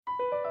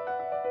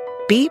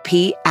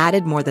BP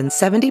added more than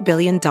 $70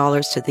 billion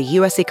to the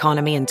U.S.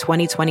 economy in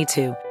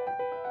 2022.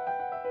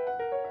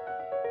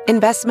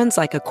 Investments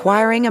like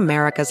acquiring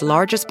America's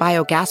largest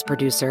biogas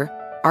producer,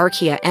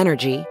 Archaea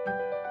Energy,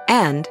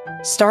 and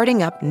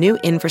starting up new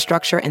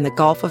infrastructure in the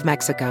Gulf of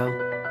Mexico.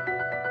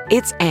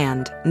 It's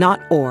and,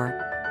 not or.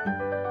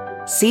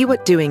 See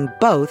what doing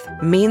both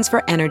means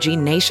for energy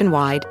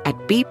nationwide at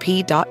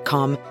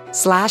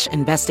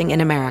bp.com/investing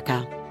in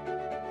America.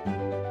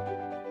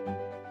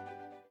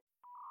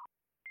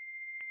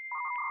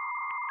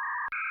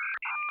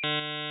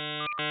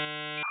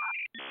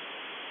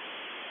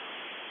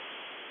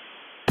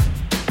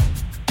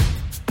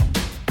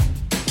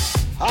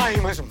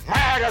 I'm as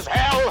mad as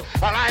hell,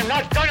 and I'm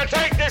not gonna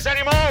take this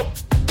anymore!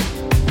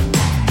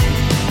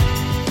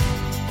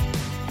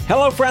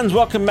 Hello, friends.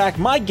 Welcome back.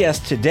 My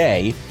guest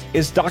today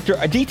is Dr.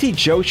 Aditi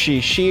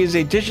Joshi. She is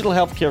a digital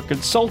healthcare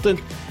consultant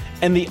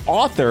and the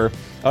author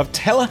of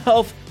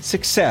Telehealth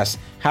Success,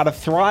 How to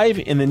Thrive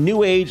in the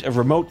New Age of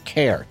Remote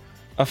Care,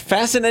 a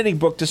fascinating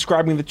book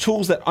describing the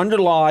tools that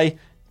underlie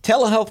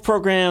telehealth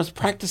programs,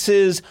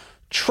 practices,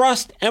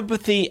 trust,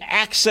 empathy,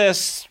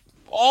 access,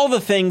 all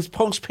the things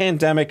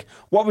post-pandemic.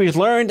 What we've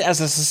learned as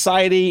a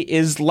society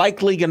is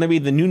likely going to be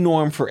the new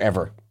norm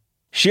forever.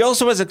 She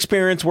also has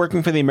experience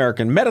working for the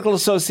American Medical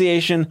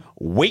Association,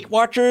 Weight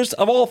Watchers,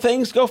 of all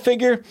things, go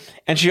figure.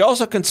 And she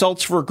also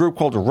consults for a group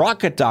called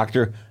Rocket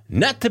Doctor,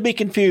 not to be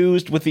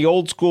confused with the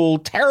old school,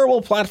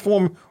 terrible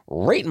platform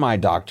Rate My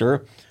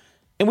Doctor.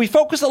 And we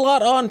focus a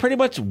lot on pretty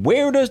much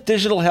where does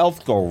digital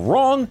health go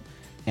wrong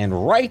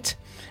and right.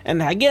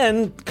 And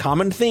again,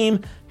 common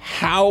theme,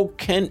 how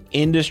can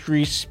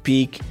industry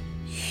speak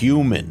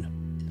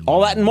human?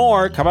 All that and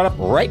more coming up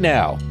right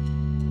now.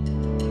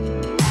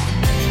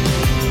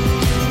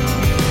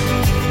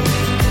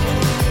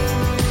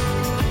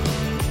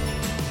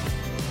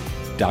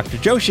 Dr.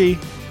 Joshi.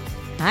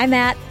 Hi,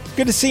 Matt.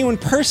 Good to see you in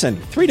person.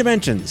 3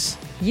 dimensions.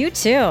 You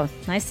too.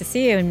 Nice to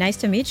see you. Nice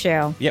to meet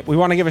you. Yep, we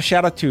want to give a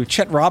shout out to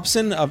Chet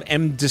Robson of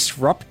M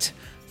Disrupt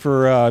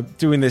for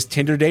doing this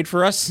Tinder date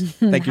for us.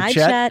 Thank you, Hi,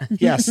 Chet. Chet.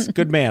 Yes,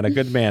 good man, a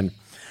good man.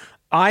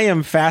 I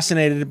am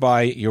fascinated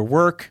by your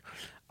work.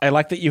 I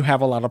like that you have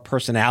a lot of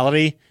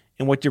personality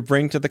in what you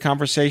bring to the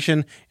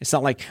conversation. It's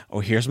not like, oh,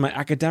 here's my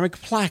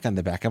academic plaque on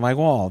the back of my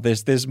wall.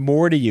 There's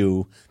more to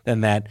you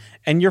than that.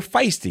 And you're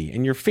feisty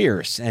and you're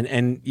fierce.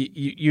 And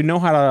you know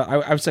how to,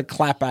 I would say,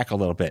 clap back a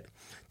little bit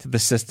to the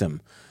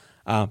system.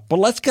 But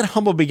let's get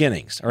humble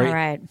beginnings. All right. All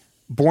right.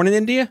 Born in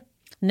India?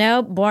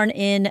 No, born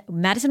in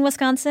Madison,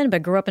 Wisconsin,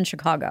 but grew up in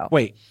Chicago.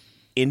 Wait,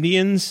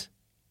 Indians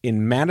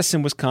in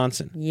Madison,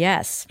 Wisconsin?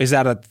 Yes. Is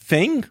that a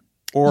thing?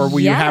 Or were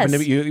you Yes. happen to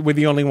be, you were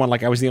the only one,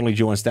 like I was the only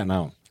Jew in Staten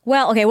Island?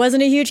 Well, okay, it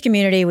wasn't a huge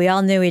community. We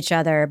all knew each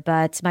other,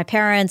 but my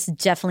parents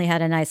definitely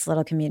had a nice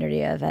little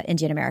community of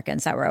Indian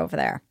Americans that were over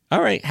there.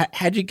 All right.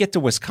 How'd you get to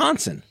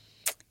Wisconsin?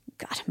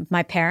 God,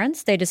 my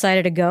parents, they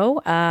decided to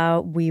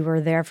go. We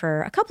were there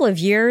for a couple of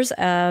years,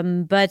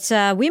 but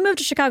we moved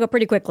to Chicago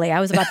pretty quickly. I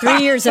was about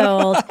 3 years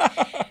old.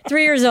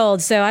 3 years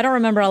old, so I don't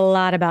remember a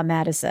lot about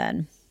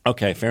Madison.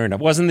 Okay, fair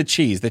enough. Wasn't the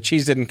cheese. The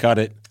cheese didn't cut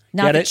it.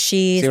 Not Get the it?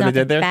 cheese, See what I not the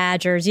did there?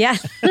 Badgers. Yeah.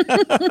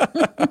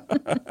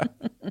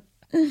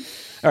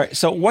 All right.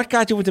 So what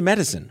got you into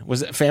medicine?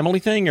 Was it a family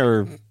thing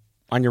or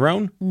on your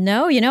own?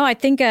 No, I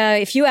think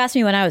if you asked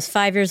me when I was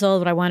 5 years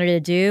old what I wanted to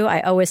do, I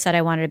always said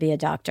I wanted to be a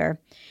doctor.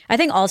 I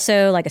think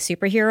also like a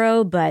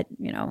superhero, but,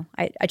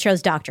 I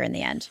chose doctor in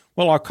the end.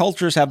 Well, our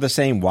cultures have the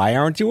same, why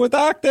aren't you a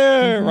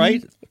doctor,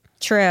 right?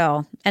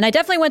 True. And I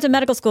definitely went to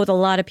medical school with a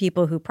lot of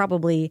people who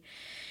probably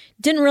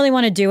didn't really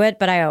want to do it,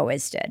 but I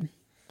always did.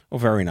 Oh,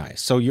 very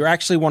nice. So you're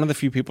actually one of the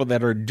few people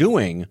that are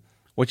doing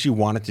what you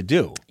wanted to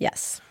do.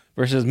 Yes.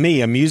 Versus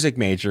me, a music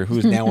major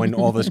who's now in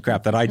all this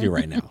crap that I do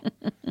right now.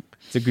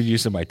 It's a good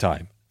use of my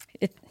time.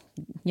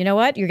 You know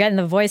what? You're getting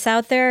the voice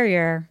out there.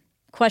 You're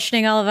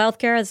questioning all of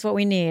healthcare. That's what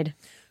we need.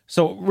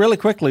 So really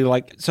quickly,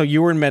 so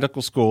you were in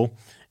medical school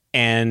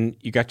and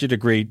you got your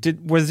degree.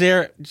 Was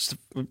there, just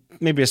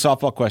maybe a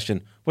softball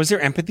question, was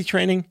there empathy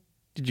training?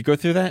 Did you go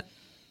through that?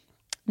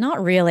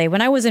 Not really.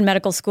 When I was in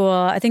medical school,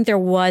 I think there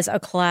was a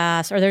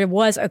class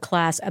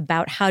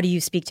about how do you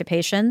speak to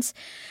patients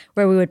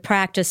where we would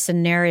practice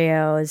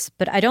scenarios,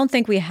 but I don't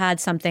think we had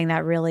something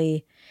that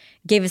really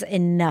gave us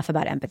enough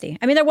about empathy.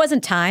 I mean, there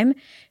wasn't time,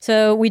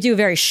 so we do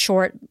very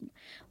short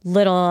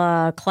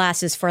little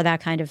classes for that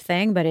kind of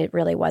thing, but it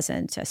really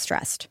wasn't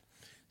stressed.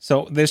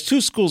 So there's 2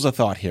 schools of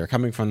thought here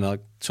coming from the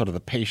sort of the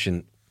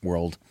patient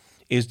world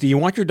is, do you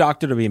want your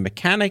doctor to be a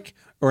mechanic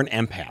or an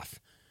empath?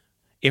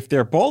 If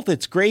they're both,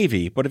 it's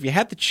gravy. But if you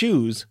had to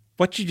choose,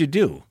 what should you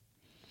do?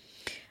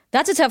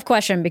 That's a tough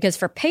question because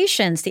for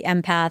patients, the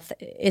empath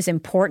is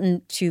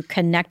important to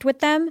connect with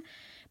them,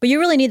 but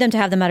you really need them to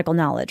have the medical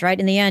knowledge, right?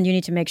 In the end, you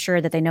need to make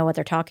sure that they know what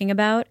they're talking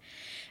about.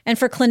 And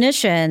for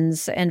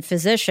clinicians and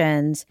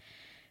physicians,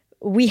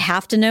 we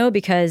have to know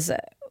because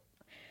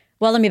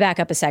Well, let me back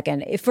up a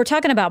second. If we're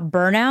talking about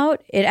burnout,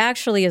 it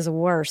actually is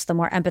worse the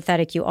more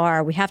empathetic you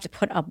are. We have to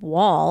put up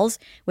walls,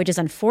 which is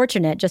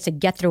unfortunate just to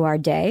get through our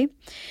day.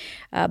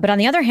 But on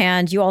the other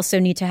hand, you also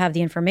need to have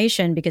the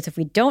information because if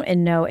we don't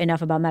know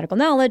enough about medical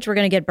knowledge, we're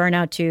going to get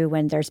burnout too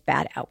when there's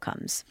bad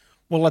outcomes.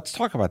 Well, let's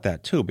talk about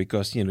that too,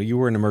 because, you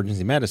were in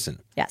emergency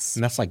medicine. Yes.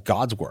 And that's like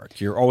God's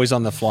work. You're always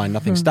on the fly.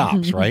 Nothing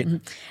stops, right?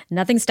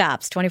 Nothing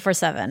stops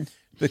 24/7.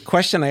 The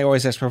question I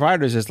always ask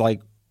providers is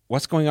like,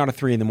 what's going on at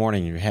 3 a.m.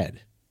 in your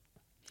head?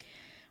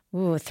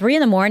 Ooh, 3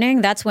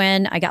 a.m, that's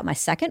when I got my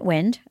second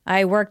wind.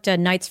 I worked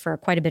nights for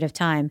quite a bit of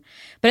time.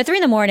 But at 3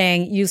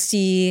 a.m, you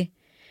see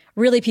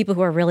really people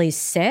who are really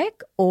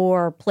sick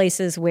or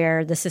places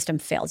where the system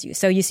fails you.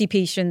 So you see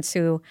patients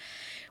who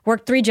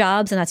work 3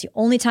 jobs and that's the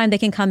only time they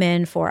can come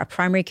in for a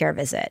primary care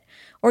visit.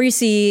 Or you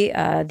see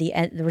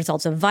the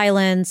results of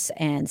violence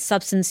and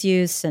substance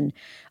use and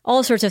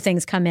all sorts of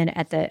things come in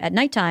at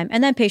nighttime,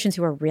 and then patients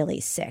who are really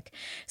sick.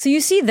 So you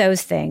see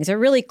those things. It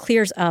really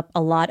clears up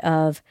a lot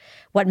of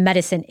what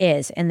medicine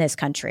is in this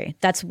country.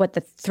 That's what the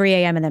 3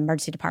 a.m. in the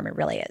emergency department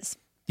really is.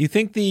 Do you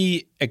think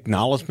the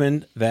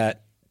acknowledgement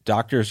that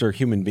doctors are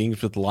human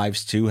beings with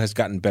lives too has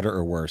gotten better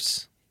or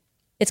worse?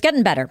 It's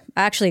gotten better,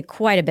 actually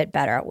quite a bit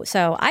better.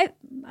 So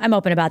I'm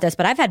open about this,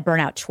 but I've had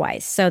burnout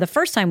twice. So the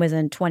first time was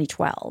in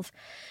 2012.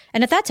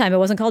 And at that time, it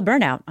wasn't called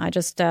burnout. I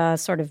just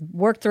sort of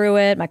worked through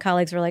it. My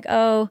colleagues were like,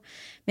 oh,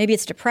 maybe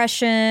it's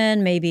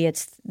depression, maybe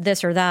it's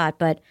this or that.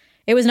 But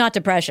it was not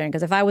depression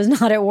because if I was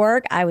not at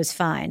work, I was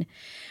fine.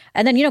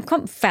 And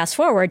then, fast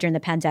forward during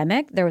the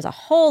pandemic, there was a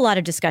whole lot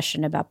of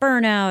discussion about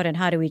burnout and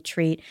how do we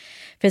treat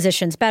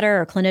physicians better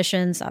or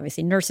clinicians.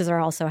 Obviously, nurses are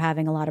also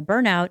having a lot of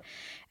burnout.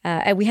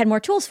 And we had more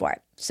tools for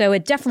it. So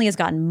it definitely has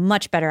gotten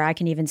much better. I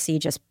can even see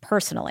just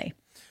personally.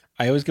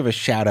 I always give a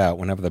shout out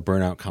whenever the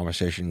burnout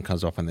conversation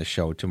comes up on the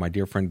show to my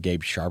dear friend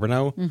Gabe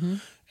Charbonneau. Mm-hmm.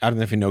 I don't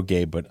know if you know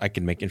Gabe, but I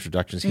can make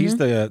introductions. Mm-hmm. He's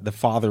the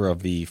father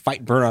of the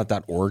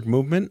FightBurnout.org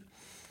movement.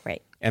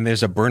 Right. And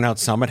there's a burnout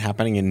summit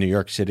happening in New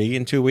York City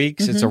in 2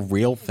 weeks. Mm-hmm. It's a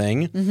real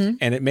thing. Mm-hmm.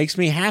 And it makes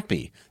me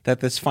happy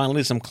that there's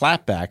finally some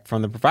clapback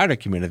from the provider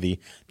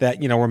community that,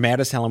 we're mad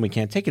as hell and we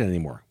can't take it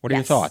anymore. What are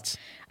your thoughts?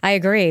 I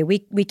agree.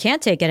 We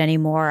can't take it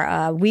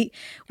anymore.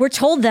 We're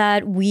told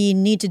that we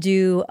need to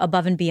do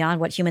above and beyond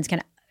what humans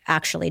can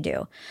actually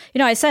do.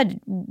 I said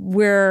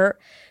the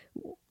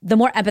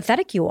more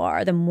empathetic you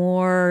are, the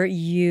more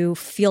you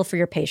feel for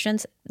your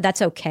patients.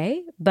 That's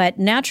okay. But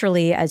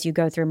naturally, as you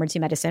go through emergency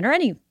medicine or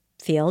any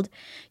field,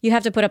 you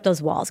have to put up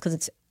those walls because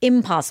it's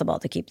impossible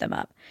to keep them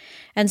up.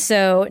 And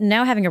so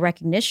now having a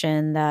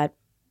recognition that,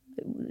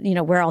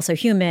 we're also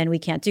human, we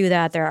can't do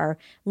that. There are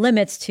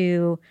limits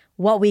to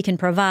what we can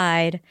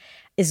provide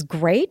is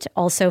great.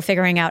 Also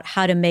figuring out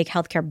how to make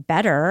healthcare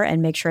better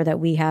and make sure that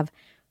we have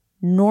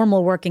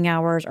normal working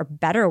hours or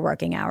better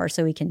working hours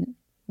so we can,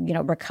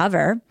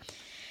 recover.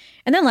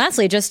 And then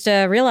lastly, just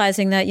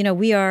realizing that,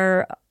 we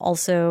are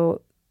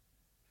also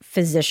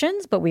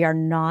physicians, but we are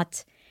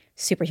not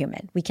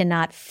superhuman. We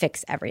cannot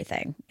fix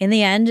everything. In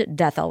the end,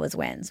 death always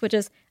wins, which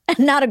is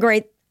not a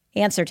great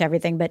answer to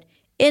everything. But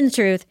in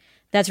truth,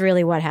 that's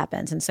really what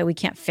happens. And so we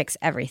can't fix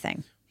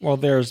everything. Well,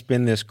 there's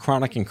been this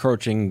chronic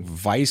encroaching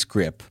vice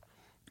grip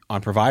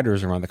on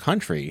providers around the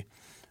country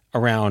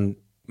around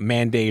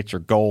mandates or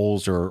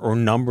goals or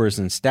numbers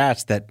and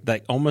stats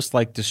that almost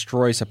like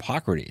destroys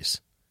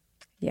Hippocrates.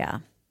 Yeah,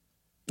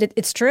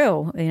 it's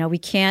true. We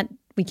can't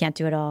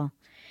do it all.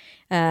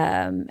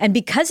 And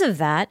because of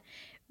that,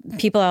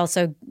 people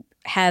also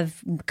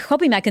have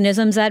coping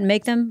mechanisms that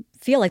make them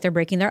feel like they're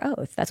breaking their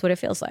oath. That's what it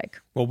feels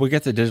like. Well, we'll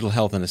get to digital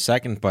health in a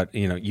second, but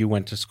you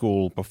went to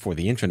school before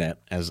the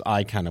internet, as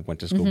I kind of went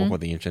to school before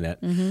the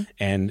internet. Mm-hmm.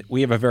 And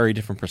we have a very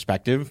different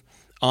perspective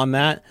on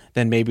that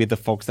than maybe the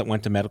folks that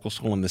went to medical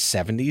school in the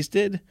 70s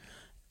did.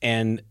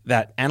 And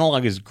that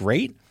analog is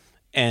great,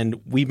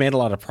 and we made a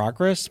lot of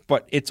progress,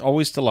 but it's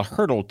always still a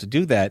hurdle to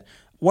do that.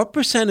 What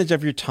percentage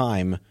of your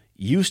time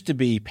used to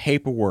be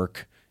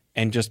paperwork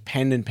and just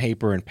pen and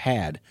paper and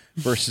pad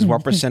versus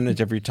what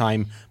percentage of your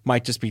time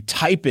might just be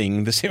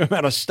typing the same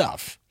amount of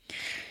stuff?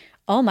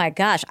 Oh my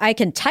gosh, I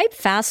can type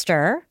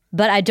faster,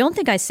 but I don't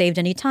think I saved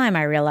any time,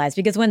 I realized,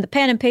 because when the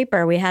pen and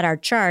paper, we had our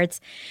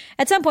charts,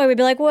 at some point we'd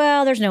be like,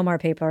 well, there's no more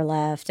paper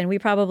left, and we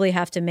probably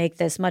have to make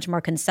this much more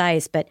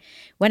concise. But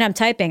when I'm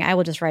typing, I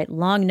will just write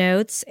long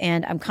notes,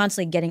 and I'm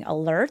constantly getting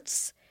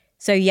alerts.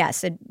 So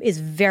yes, it is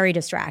very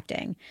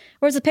distracting.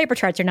 Whereas the paper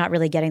charts, you're not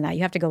really getting that.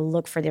 You have to go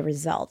look for the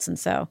results. And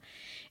so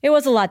it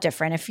was a lot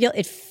different.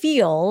 It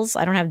feels,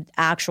 I don't have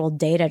actual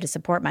data to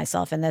support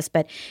myself in this,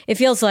 but it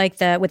feels like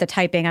with the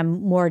typing,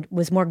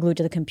 was more glued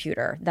to the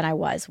computer than I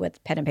was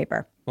with pen and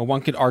paper. Well, one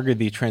could argue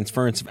the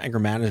transference of anger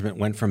management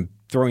went from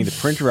throwing the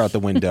printer out the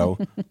window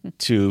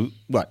to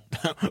what?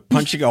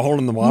 Punching a hole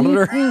in the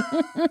monitor?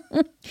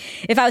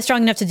 If I was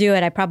strong enough to do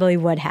it, I probably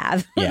would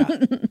have. Yeah.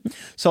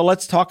 So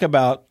let's talk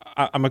about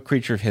I'm a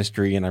creature of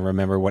history, and I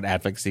remember what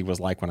advocacy was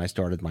like when I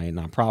started my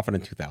nonprofit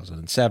in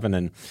 2007.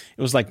 And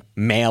it was like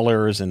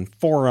mailers and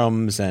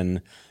forums,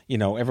 and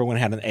everyone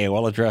had an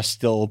AOL address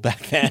still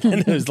back then.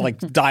 It was like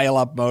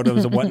dial-up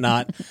modems and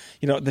whatnot.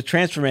 The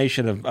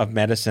transformation of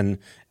medicine,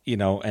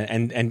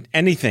 and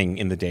anything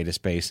in the data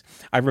space.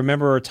 I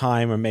remember a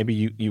time, or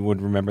maybe you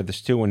would remember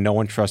this too, when no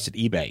one trusted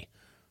eBay.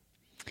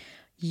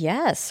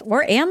 Yes,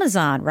 or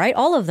Amazon, right?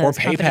 All of those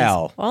or PayPal.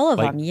 Companies. All of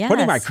them, yes.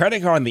 Putting my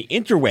credit card on the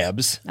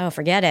interwebs. Oh,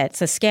 forget it.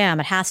 It's a scam.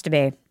 It has to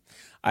be.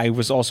 I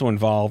was also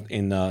involved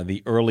in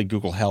the early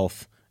Google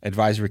Health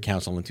Advisory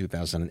Council in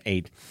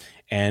 2008.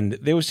 And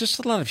there was just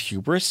a lot of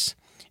hubris.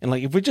 And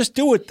if we just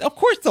do it, of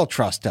course they'll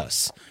trust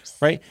us,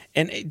 right?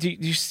 And do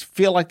you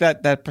feel like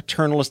that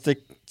paternalistic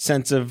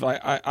sense of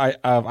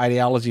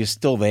ideology is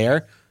still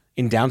there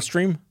in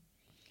downstream?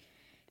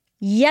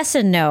 Yes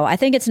and no. I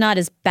think it's not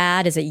as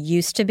bad as it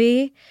used to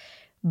be.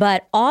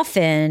 But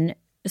often,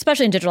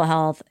 especially in digital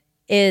health,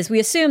 is we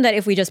assume that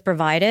if we just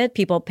provide it,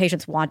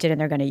 patients want it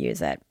and they're going to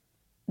use it.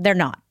 They're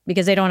not,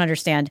 because they don't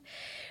understand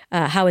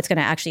how it's going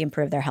to actually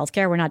improve their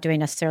healthcare. We're not doing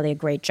necessarily a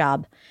great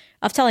job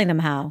of telling them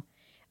how.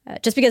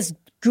 Just because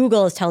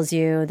Google tells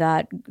you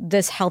that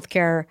this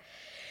healthcare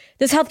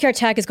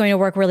tech is going to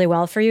work really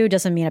well for you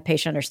doesn't mean a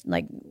patient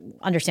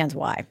understands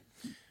why.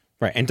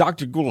 Right. And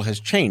Dr. Google has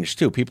changed,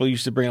 too. People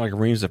used to bring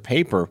reams of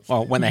paper,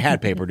 well, when they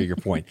had paper, to your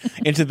point,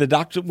 into the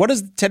doctor. What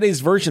is today's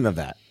version of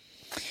that?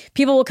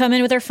 People will come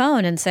in with their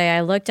phone and say,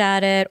 I looked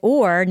at it.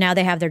 Or now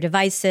they have their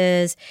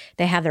devices,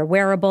 they have their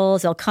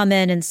wearables. They'll come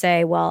in and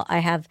say, well, I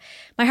have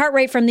my heart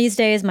rate from these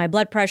days, my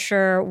blood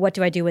pressure. What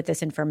do I do with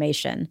this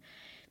information?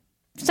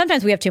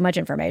 Sometimes we have too much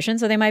information,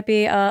 so they might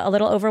be a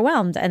little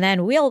overwhelmed. And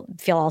then we'll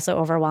feel also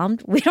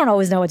overwhelmed. We don't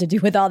always know what to do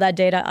with all that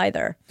data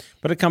either.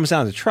 But it comes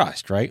down to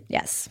trust, right?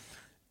 Yes.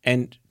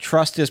 And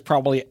trust is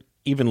probably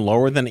even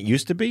lower than it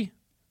used to be?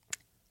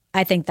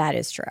 I think that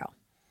is true.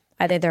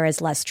 I think there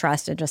is less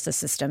trust in just the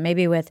system,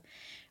 maybe with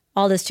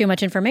all this too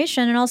much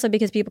information, and also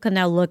because people can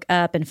now look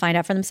up and find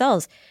out for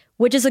themselves,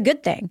 which is a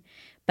good thing.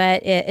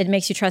 But it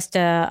makes you trust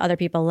other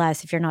people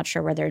less if you're not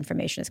sure where their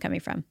information is coming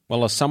from.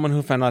 Well, as someone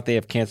who found out they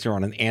have cancer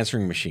on an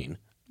answering machine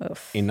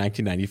in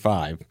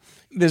 1995,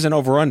 there's an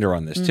over-under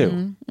on this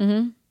too.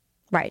 Mm-hmm.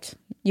 Right.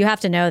 You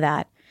have to know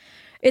that.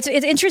 It's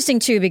interesting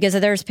too, because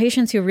there's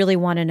patients who really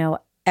want to know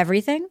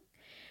everything.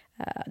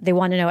 They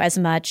want to know as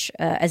much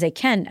as they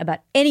can about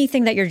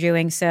anything that you're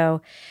doing,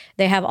 so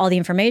they have all the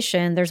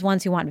information. There's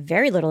ones who want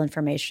very little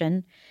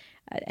information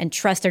and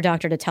trust their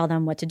doctor to tell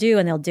them what to do,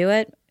 and they'll do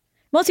it.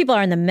 Most people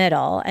are in the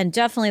middle, and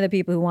definitely the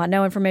people who want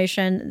no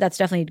information, that's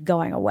definitely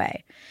going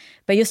away.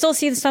 But you still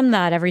see some of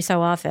that every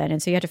so often,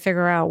 and so you have to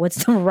figure out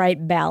what's the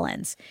right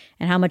balance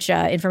and how much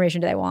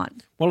information do they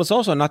want. Well, it's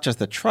also not just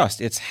the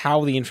trust. It's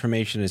how the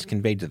information is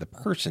conveyed to the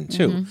person,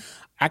 too. Mm-hmm.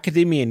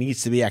 Academia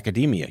needs to be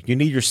academia. You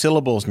need your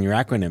syllables and your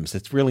acronyms.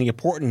 It's really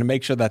important to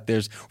make sure that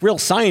there's real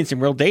science and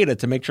real data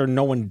to make sure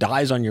no one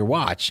dies on your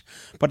watch.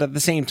 But at the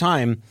same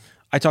time,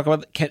 I talk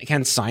about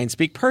can science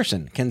speak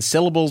person? Can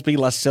syllables be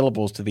less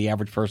syllables to the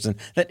average person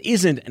that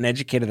isn't an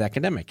educated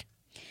academic?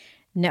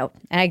 No,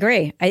 and I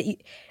agree.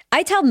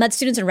 I tell med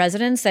students and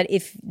residents that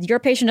if your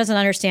patient doesn't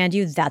understand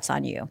you, that's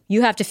on you.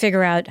 You have to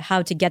figure out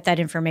how to get that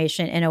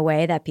information in a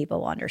way that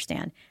people will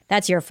understand.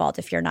 That's your fault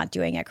if you're not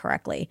doing it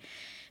correctly.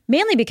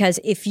 Mainly because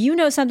if you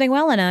know something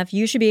well enough,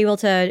 you should be able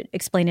to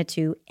explain it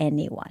to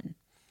anyone.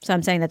 So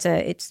I'm saying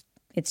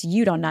it's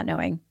you not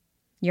knowing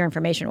your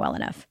information well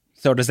enough.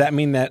 So does that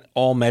mean that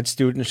all med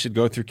students should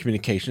go through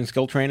communication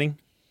skill training?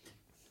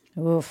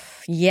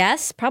 Oof.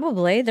 Yes,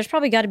 probably. There's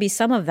probably got to be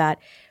some of that.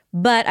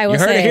 But I will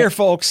say— You heard it here,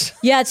 folks.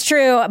 Yeah, it's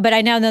true. But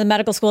I know the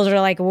medical schools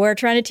are like, we're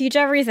trying to teach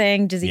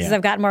everything. Diseases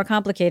have gotten more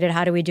complicated.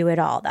 How do we do it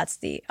all? That's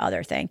the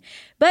other thing.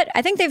 But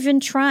I think they've been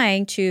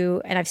trying to,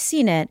 and I've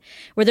seen it,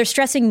 where they're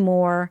stressing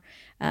more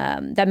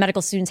that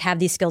medical students have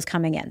these skills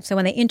coming in. So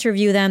when they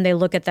interview them, they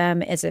look at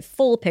them as a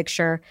full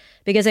picture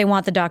because they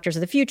want the doctors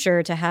of the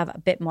future to have a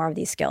bit more of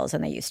these skills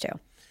than they used to.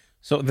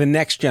 So the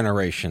next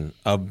generation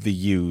of the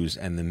yous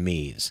and the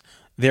me's,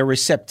 their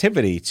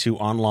receptivity to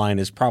online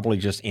is probably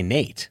just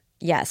innate.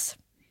 Yes.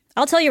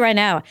 I'll tell you right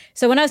now.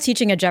 So when I was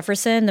teaching at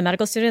Jefferson, the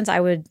medical students, I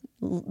would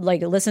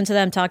listen to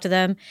them, talk to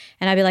them,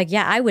 and I'd be like,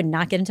 yeah, I would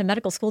not get into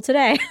medical school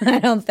today. I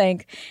don't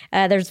think.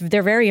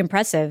 They're very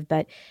impressive.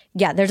 But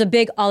yeah, there's a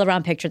big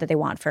all-around picture that they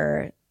want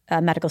for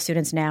medical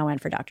students now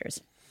and for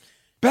doctors.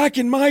 Back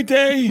in my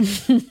day,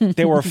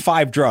 there were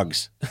 5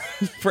 drugs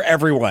for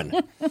everyone.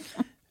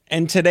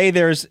 And today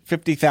there's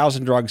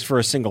 50,000 drugs for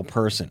a single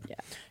person. Yeah.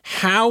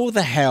 How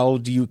the hell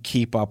do you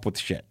keep up with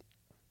shit?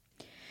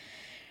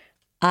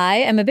 I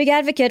am a big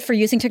advocate for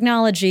using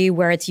technology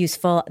where it's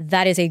useful.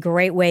 That is a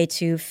great way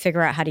to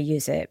figure out how to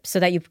use it so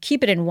that you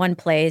keep it in one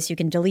place. You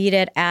can delete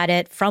it, add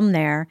it from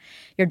there.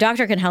 Your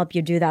doctor can help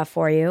you do that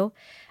for you.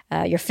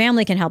 Your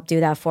family can help do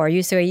that for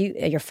you. So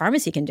your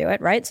pharmacy can do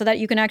it, right? So that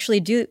you can actually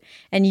do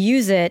and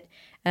use it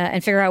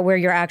and figure out where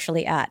you're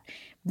actually at.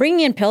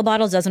 Bringing in pill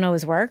bottles doesn't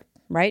always work,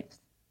 right?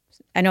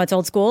 I know it's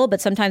old school, but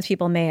sometimes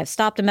people may have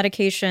stopped a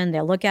medication.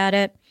 They'll look at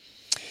it.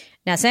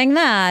 Now, saying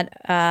that,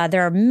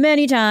 there are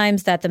many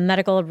times that the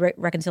medical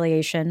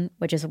reconciliation,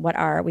 which is what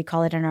we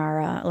call it in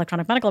our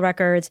electronic medical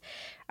records,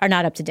 are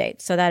not up to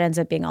date. So that ends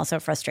up being also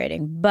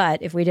frustrating.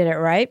 But if we did it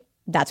right,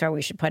 that's where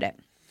we should put it.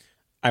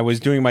 I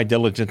was doing my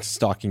diligence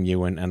stalking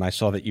you, and I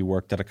saw that you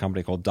worked at a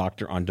company called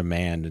Doctor on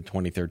Demand in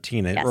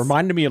 2013. It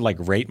reminded me of like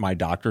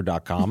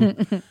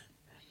ratemydoctor.com.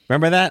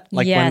 Remember that?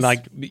 Like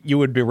when you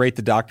would berate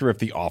the doctor if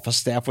the office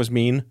staff was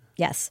mean?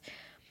 Yes.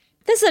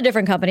 This is a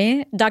different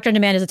company. Doctor on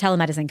Demand is a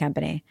telemedicine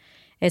company.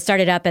 It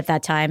started up at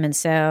that time. And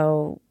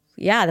so,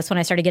 that's when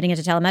I started getting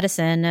into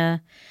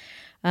telemedicine.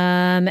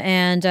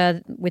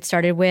 And we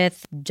started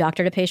with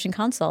doctor-to-patient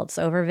consults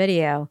over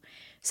video.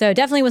 So it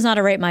definitely was not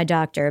a Rate My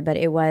Doctor, but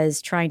it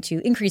was trying to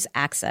increase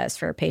access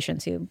for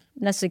patients who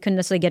couldn't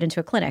necessarily get into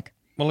a clinic.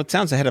 Well, it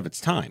sounds ahead of its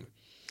time.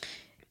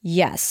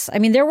 Yes. I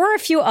mean, there were a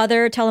few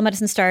other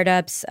telemedicine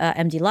startups.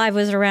 MD Live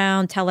was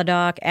around,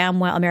 Teladoc,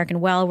 Amwell,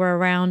 American Well were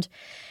around.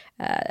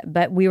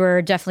 But we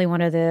were definitely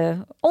one of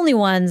the only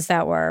ones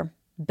that were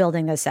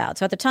building this out.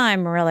 So at the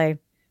time, we're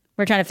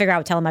trying to figure out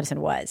what telemedicine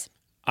was.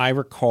 I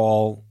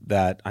recall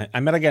that I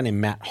met a guy named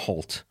Matt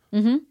Holt.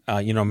 Mm-hmm.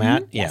 You know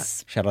Matt? Mm-hmm.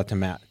 Yes. Yeah. Shout out to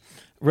Matt.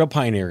 Real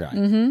pioneer guy.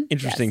 Mm-hmm.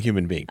 Interesting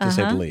human being, to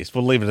say the least.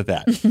 We'll leave it at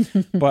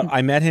that. But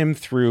I met him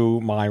through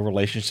my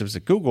relationships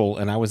at Google,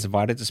 and I was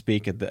invited to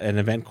speak at an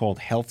event called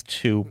Health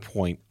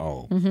 2.0.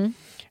 Mm-hmm.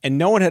 And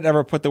no one had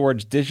ever put the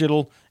words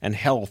digital and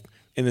health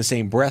in the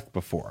same breath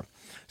before.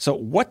 So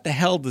what the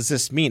hell does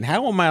this mean?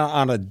 How am I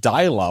on a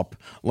dial-up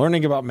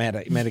learning about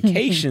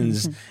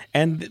medications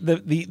and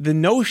the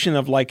notion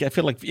of, like, I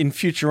feel like in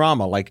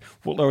Futurama, like,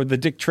 or the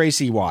Dick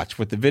Tracy watch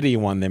with the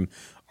video on them,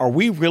 are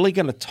we really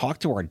going to talk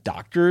to our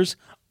doctors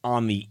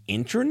on the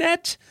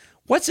internet?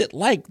 What's it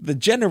like? The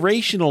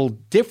generational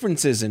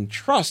differences in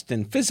trust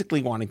and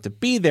physically wanting to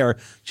be there,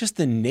 just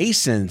the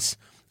nascence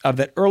of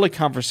that early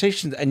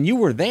conversation, and you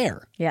were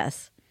there.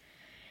 Yes.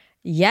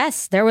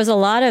 Yes, there was a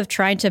lot of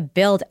trying to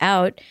build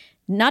out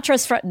not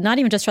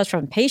even just trust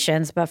from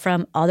patients, but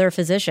from other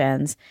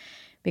physicians,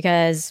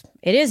 because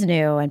it is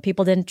new and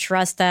people didn't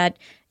trust that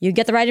you'd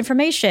get the right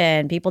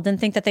information. People didn't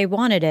think that they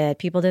wanted it.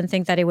 People didn't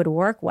think that it would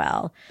work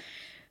well.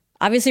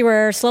 Obviously,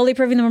 we're slowly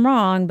proving them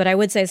wrong, but I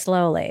would say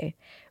slowly.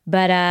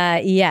 But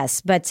yes,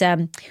 but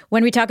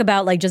when we talk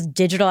about like just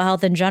digital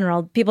health in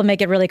general, people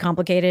make it really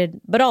complicated.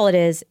 But all it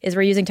is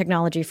we're using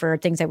technology for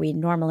things that we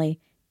normally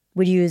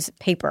would use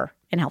paper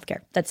in healthcare.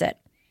 That's it.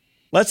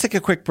 Let's take a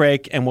quick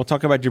break, and we'll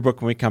talk about your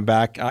book when we come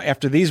back.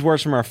 After these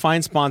words from our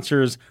fine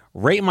sponsors,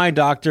 Rate My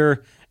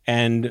Doctor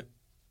and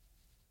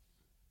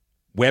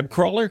Web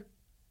Crawler?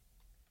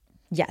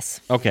 Yes.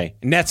 Okay.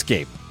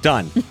 Netscape.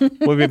 Done.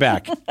 We'll be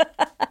back.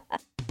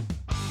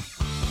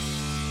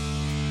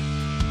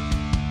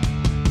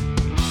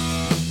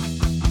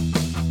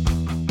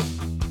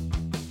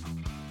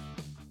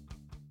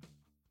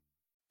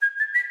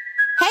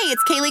 Hey,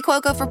 it's Kaylee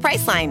Cuoco for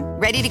Priceline.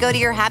 Ready to go to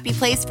your happy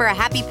place for a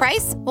happy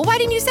price? Well, why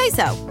didn't you say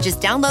so?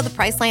 Just download the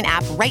Priceline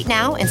app right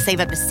now and save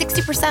up to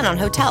 60% on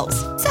hotels.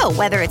 So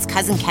whether it's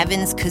Cousin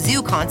Kevin's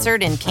Kazoo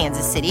Concert in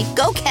Kansas City,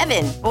 go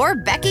Kevin, or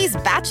Becky's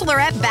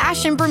Bachelorette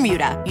Bash in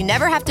Bermuda, you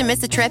never have to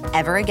miss a trip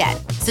ever again.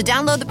 So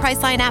download the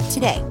Priceline app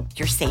today.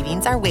 Your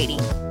savings are waiting.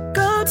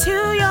 Go to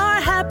your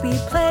happy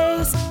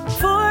place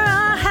for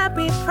a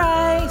happy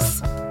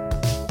price.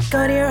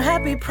 Go to your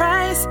happy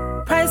price,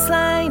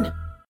 Priceline.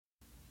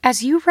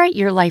 As you write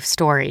your life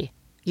story,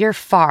 you're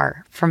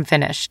far from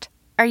finished.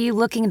 Are you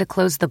looking to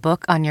close the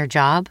book on your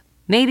job?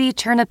 Maybe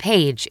turn a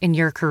page in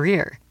your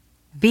career?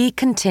 Be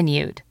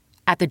continued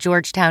at the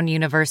Georgetown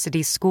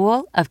University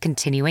School of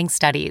Continuing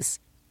Studies.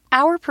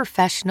 Our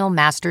professional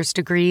master's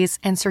degrees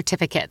and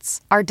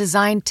certificates are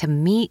designed to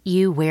meet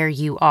you where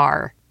you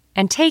are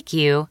and take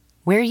you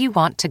where you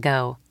want to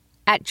go.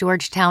 At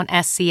Georgetown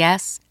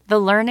SCS, the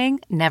learning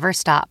never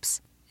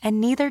stops,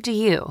 and neither do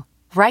you.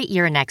 Write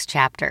your next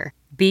chapter.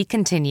 Be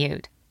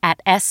continued at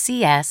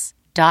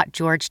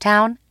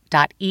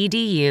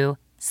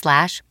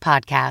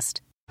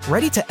scs.georgetown.edu/podcast.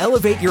 Ready to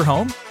elevate your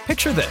home?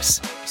 Picture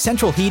this: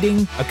 central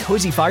heating, a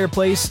cozy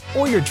fireplace,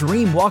 or your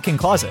dream walk-in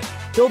closet.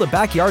 Build a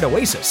backyard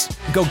oasis,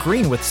 go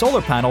green with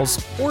solar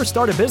panels, or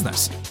start a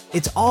business.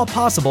 It's all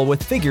possible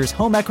with Figure's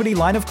home equity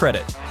line of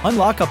credit.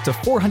 Unlock up to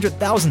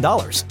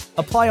 $400,000.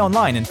 Apply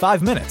online in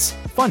 5 minutes.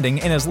 Funding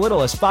in as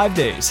little as 5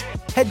 days.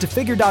 Head to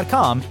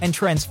Figure.com and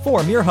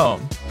transform your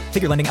home.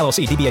 Figure Lending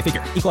LLC, DBA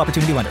Figure, Equal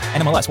Opportunity Lender,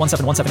 NMLS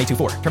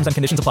 1717824. Terms and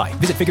conditions apply.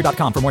 Visit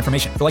Figure.com for more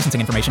information. For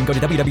licensing information, go to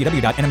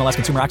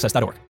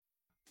www.nmlsconsumeraccess.org.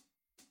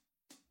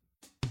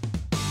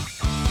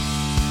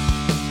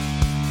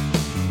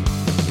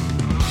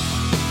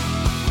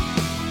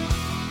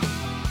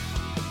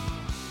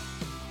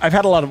 I've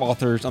had a lot of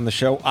authors on the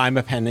show. I'm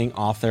a pending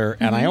author,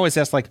 and I always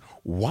ask, like,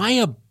 why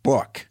a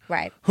book?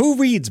 Right. Who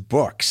reads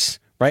books?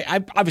 Right?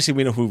 Obviously,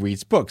 we know who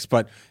reads books,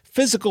 but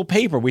physical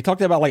paper. We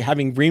talked about like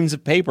having reams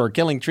of paper,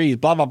 killing trees,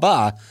 blah, blah,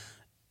 blah.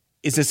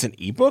 Is this an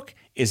ebook?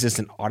 Is this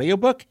an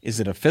audiobook? Is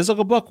it a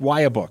physical book?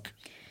 Why a book?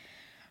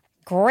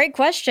 Great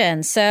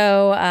question.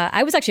 So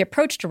I was actually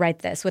approached to write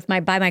this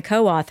by my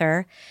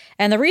co-author.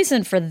 And the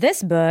reason for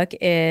this book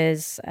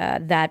is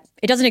that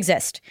it doesn't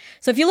exist.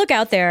 So if you look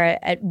out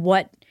there at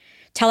what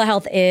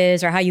telehealth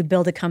is or how you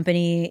build a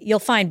company, you'll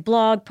find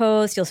blog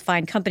posts, you'll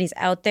find companies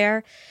out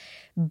there.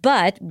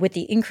 But with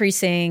the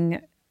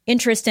increasing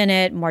interest in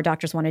it, more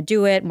doctors want to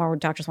do it, more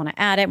doctors want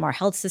to add it, more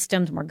health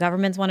systems, more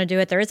governments want to do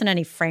it. There isn't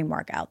any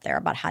framework out there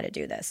about how to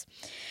do this.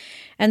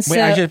 And so,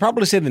 wait, I should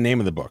probably say the name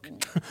of the book.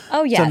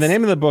 Oh, yes. So the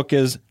name of the book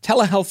is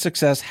Telehealth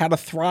Success, How to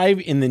Thrive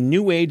in the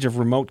New Age of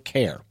Remote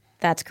Care.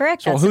 That's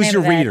correct. So That's who's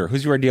your reader?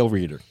 Who's your ideal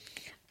reader?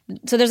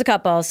 So there's a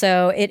couple.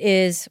 So it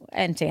is,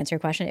 and to answer your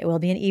question, it will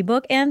be an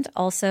ebook and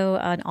also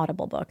an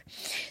Audible book.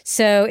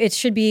 So it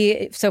should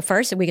be, so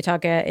first we could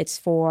talk, it's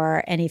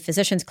for any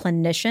physicians,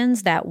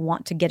 clinicians that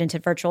want to get into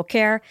virtual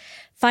care,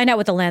 find out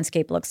what the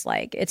landscape looks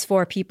like. It's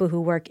for people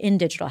who work in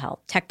digital health,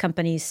 tech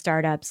companies,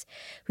 startups,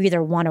 who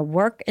either want to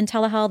work in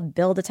telehealth,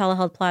 build a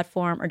telehealth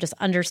platform, or just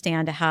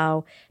understand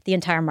how the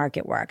entire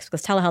market works,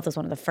 because telehealth is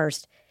one of the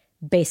first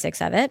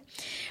basics of it.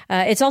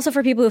 It's also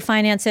for people who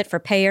finance it, for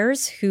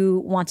payers who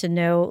want to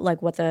know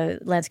like what the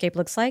landscape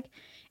looks like.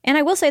 And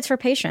I will say it's for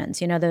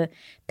patients. You know, the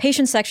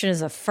patient section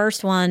is the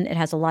first one. It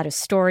has a lot of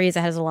stories.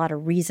 It has a lot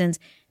of reasons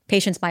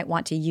patients might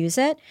want to use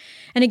it.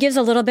 And it gives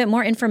a little bit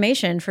more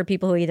information for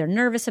people who are either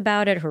nervous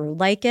about it or who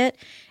like it,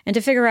 and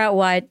to figure out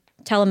what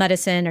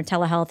telemedicine or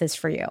telehealth is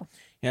for you.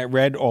 Yeah, I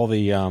read all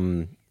the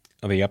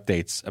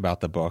updates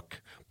about the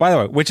book. By the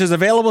way, which is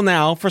available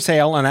now for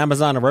sale on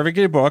Amazon or wherever you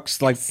get your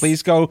books. Like,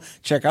 please go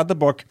check out the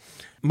book.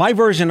 My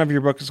version of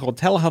your book is called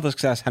Telehealth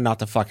Success, How Not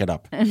to Fuck It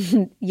Up.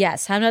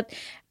 Yes, how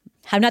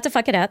not to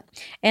fuck it up.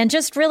 And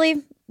just really,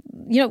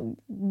 you know,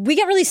 we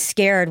get really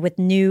scared with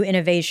new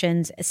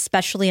innovations,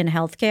 especially in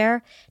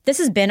healthcare. This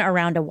has been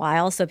around a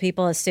while, so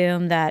people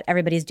assume that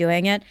everybody's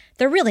doing it.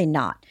 They're really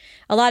not.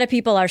 A lot of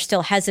people are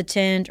still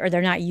hesitant, or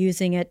they're not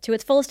using it to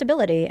its fullest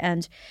ability.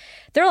 And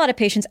there are a lot of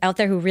patients out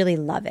there who really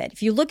love it.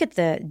 If you look at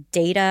the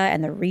data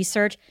and the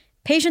research,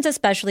 patients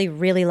especially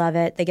really love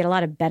it. They get a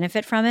lot of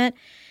benefit from it.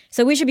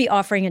 So we should be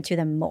offering it to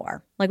them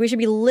more. Like, we should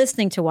be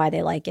listening to why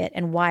they like it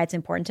and why it's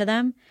important to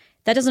them.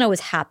 That doesn't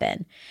always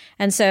happen.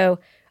 And so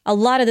a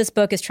lot of this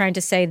book is trying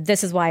to say,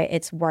 this is why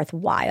it's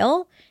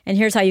worthwhile, and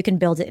here's how you can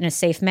build it in a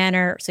safe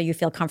manner so you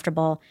feel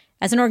comfortable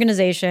as an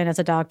organization, as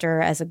a doctor,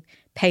 as a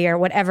payer,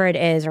 whatever it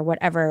is, or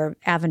whatever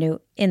avenue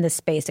in the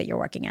space that you're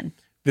working in.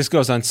 This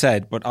goes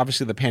unsaid, but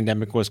obviously the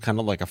pandemic was kind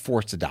of like a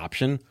forced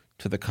adoption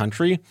to the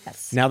country.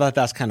 Yes. Now that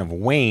that's kind of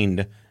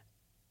waned,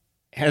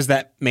 has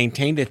that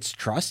maintained its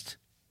trust?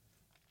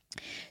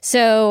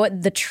 So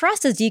the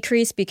trust has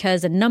decreased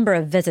because the number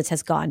of visits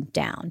has gone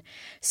down.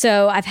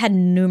 So I've had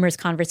numerous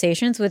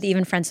conversations with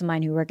even friends of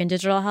mine who work in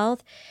digital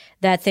health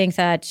that think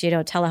that, you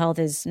know, telehealth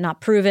is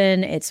not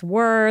proven its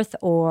worth,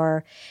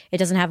 or it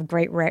doesn't have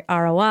great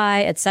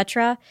ROI, et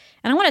cetera.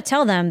 And I want to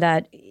tell them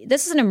that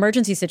this is an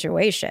emergency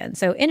situation.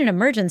 So in an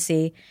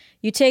emergency,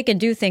 you take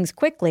and do things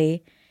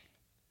quickly.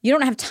 You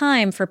don't have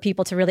time for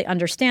people to really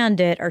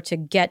understand it or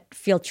to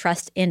feel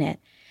trust in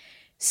it.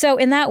 So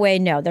in that way,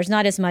 no, there's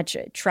not as much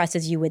trust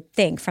as you would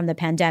think from the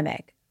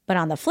pandemic. But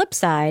on the flip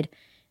side,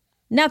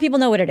 now people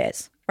know what it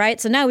is, right?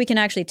 So now we can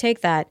actually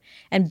take that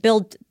and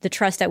build the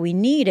trust that we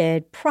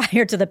needed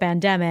prior to the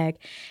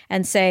pandemic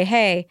and say,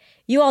 hey,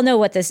 you all know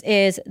what this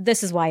is.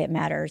 This is why it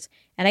matters.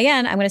 And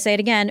again, I'm going to say it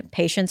again,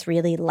 patients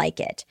really like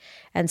it.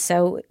 And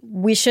so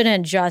we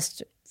shouldn't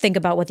just think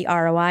about what the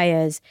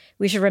ROI is.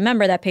 We should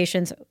remember that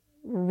patients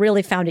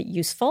really found it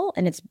useful,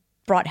 and it's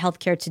brought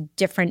healthcare to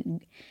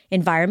different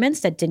environments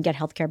that didn't get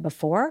healthcare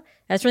before.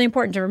 That's really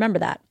important to remember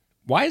that.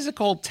 Why is it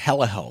called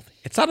telehealth?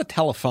 It's not a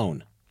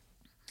telephone.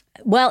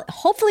 Well,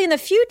 hopefully in the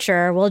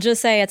future, we'll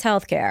just say it's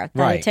healthcare.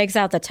 Right. It takes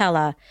out the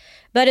tele.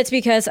 But it's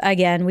because,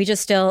 again, we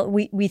just still,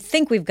 we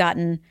think we've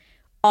gotten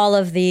all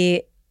of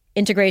the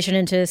integration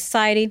into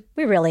society.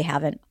 We really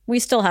haven't. We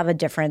still have a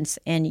difference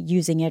in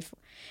using it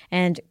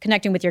and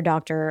connecting with your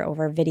doctor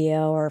over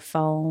video or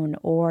phone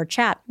or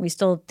chat. We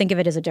still think of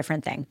it as a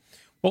different thing.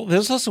 Well,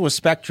 there's also a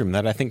spectrum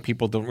that I think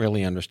people don't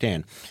really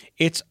understand.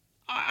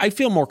 I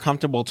feel more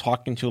comfortable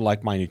talking to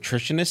like my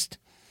nutritionist,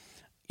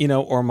 you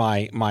know, or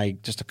my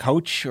just a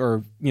coach,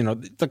 or, you know,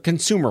 the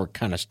consumer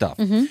kind of stuff.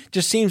 Mm-hmm.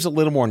 Just seems a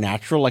little more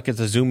natural, like it's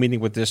a Zoom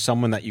meeting with just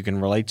someone that you can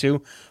relate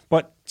to.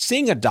 But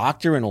seeing a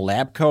doctor in a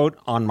lab coat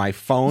on my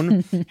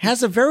phone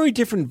has a very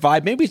different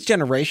vibe. Maybe it's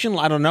generational.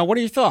 I don't know. What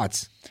are your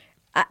thoughts?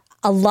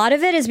 A lot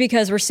of it is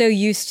because we're so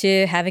used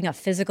to having a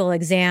physical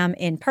exam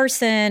in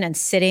person and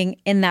sitting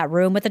in that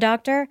room with the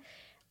doctor.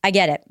 I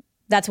get it.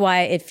 That's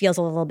why it feels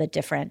a little bit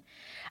different.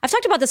 I've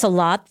talked about this a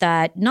lot,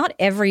 that not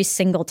every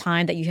single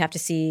time that you have to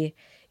see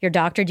your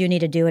doctor do you need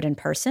to do it in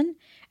person.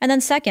 And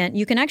then second,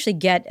 you can actually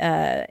get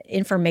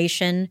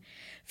information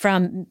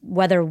from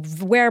whether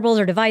wearables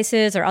or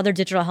devices or other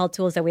digital health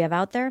tools that we have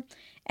out there.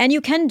 And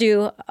you can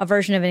do a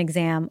version of an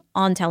exam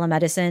on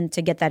telemedicine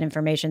to get that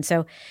information.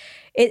 So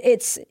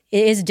it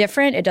is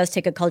different. It does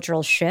take a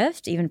cultural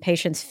shift. Even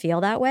patients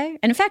feel that way.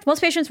 And in fact, most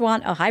patients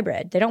want a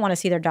hybrid. They don't want to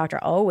see their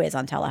doctor always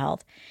on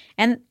telehealth.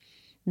 And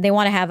They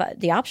want to have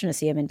the option to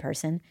see them in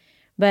person.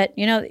 But,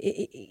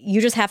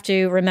 you just have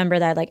to remember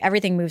that like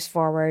everything moves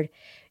forward.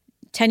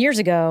 10 years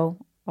ago,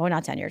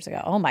 not 10 years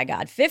ago. Oh my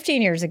God,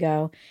 15 years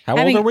ago. How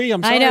old are we?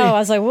 I'm sorry. I know. I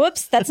was like,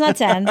 whoops, that's not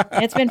 10.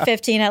 It's been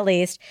 15 at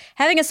least.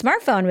 Having a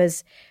smartphone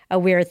was a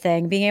weird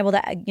thing. Being able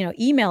to,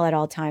 email at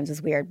all times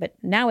was weird, but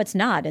now it's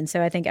not. And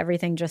so I think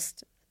everything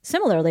just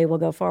similarly will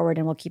go forward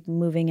and we'll keep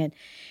moving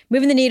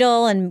the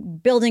needle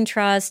and building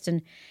trust.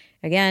 And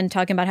again,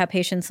 talking about how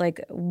patients like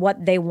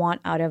what they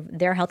want out of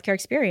their healthcare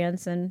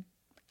experience. And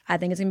I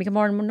think it's going to become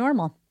more and more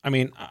normal. I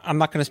mean, I'm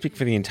not going to speak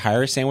for the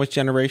entire sandwich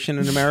generation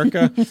in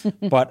America,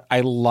 but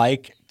I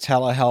like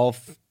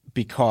telehealth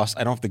because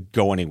I don't have to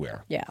go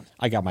anywhere. Yeah.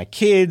 I got my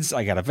kids,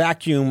 I got a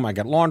vacuum, I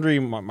got laundry,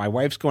 my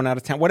wife's going out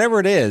of town, whatever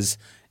it is,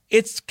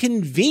 it's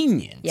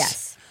convenient.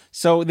 Yes.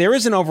 So there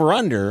is an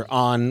over-under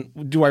on,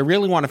 do I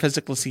really want to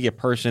physically see a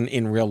person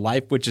in real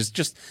life, which is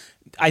just,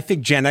 I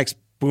think Gen X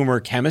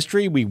boomer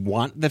chemistry. We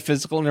want the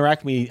physical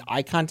interaction, we need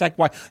eye contact.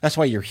 That's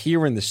why you're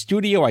here in the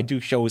studio. I do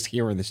shows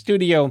here in the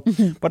studio.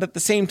 But at the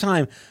same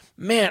time,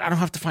 man, I don't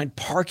have to find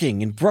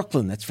parking in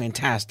Brooklyn. That's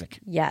fantastic.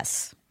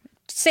 Yes.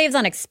 Saves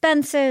on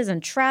expenses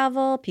and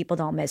travel. People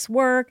don't miss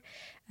work.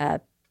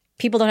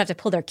 People don't have to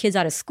pull their kids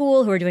out of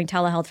school who are doing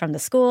telehealth from the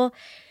school.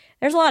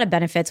 There's a lot of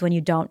benefits when you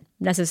don't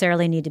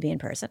necessarily need to be in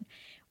person.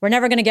 We're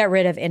never going to get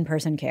rid of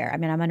in-person care. I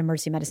mean, I'm an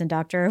emergency medicine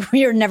doctor.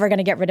 We're never going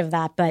to get rid of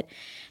that. But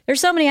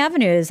there's so many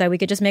avenues that we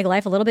could just make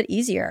life a little bit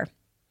easier.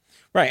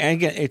 Right. And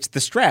again, it's the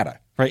strata,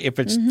 right? If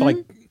it's like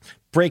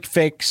break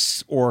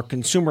fix or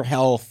consumer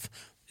health,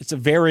 it's a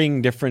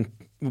varying different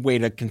way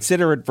to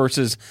consider it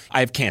versus I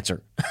have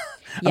cancer.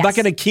 I'm not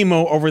getting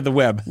chemo over the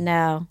web.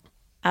 No,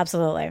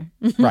 absolutely.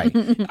 Right.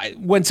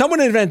 When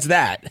someone invents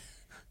that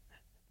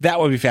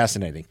would be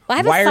fascinating.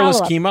 Well,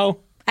 wireless chemo?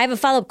 I have a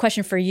follow-up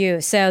question for you.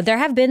 So there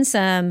have been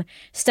some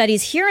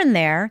studies here and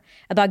there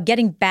about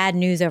getting bad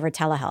news over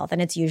telehealth,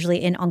 and it's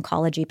usually in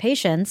oncology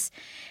patients.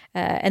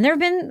 And there have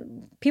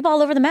been people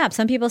all over the map.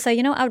 Some people say,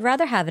 I would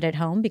rather have it at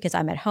home because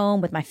I'm at home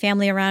with my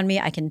family around me.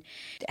 I can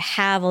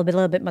have a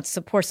little bit much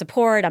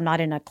support. I'm not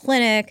in a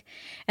clinic.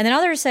 And then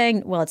others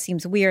saying, well, it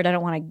seems weird. I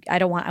don't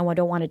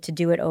want it to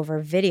do it over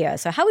video.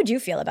 So how would you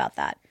feel about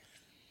that?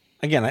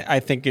 Again, I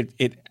think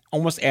it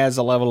almost adds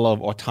a level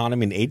of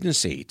autonomy and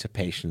agency to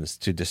patients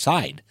to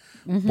decide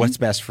what's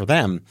best for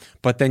them.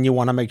 But then you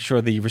want to make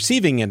sure the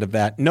receiving end of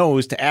that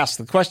knows to ask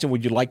the question,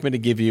 would you like me to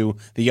give you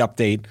the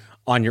update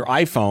on your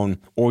iPhone,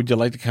 or would you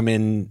like to come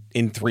in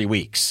 3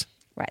 weeks?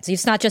 Right. So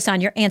it's not just on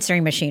your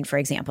answering machine, for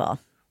example.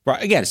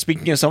 Right. Again,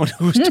 speaking of someone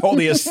who's told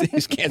he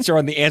has cancer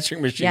on the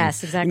answering machine.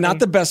 Yes, exactly. Not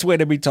the best way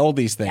to be told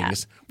these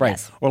things. Yeah. Right.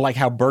 Yes. Or like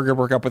how Burger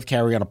broke up with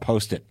Carrie on a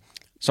Post-it.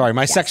 Sorry,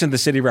 my Sex and the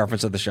City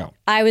reference of the show.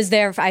 I was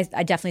there. I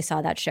definitely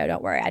saw that show.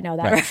 Don't worry. I know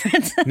that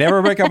reference.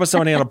 Never break up with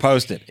somebody on a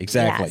Post-it.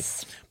 Exactly.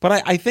 Yes.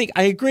 But I think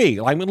I agree.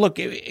 I mean, look,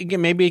 again,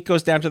 maybe it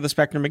goes down to the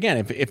spectrum again.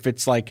 If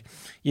it's like,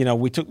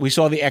 we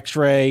saw the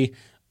X-ray,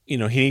 he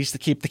needs to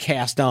keep the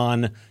cast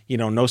on,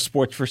 no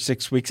sports for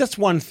 6 weeks. That's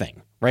one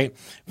thing, right?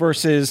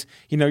 Versus,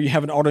 you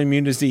have an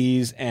autoimmune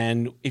disease,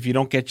 and if you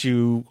don't get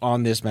you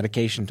on this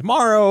medication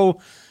tomorrow,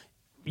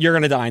 you're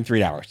going to die in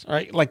 3 hours,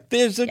 right? Like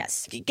there's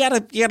you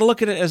gotta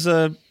look at it as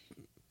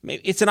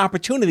it's an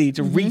opportunity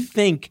to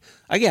rethink,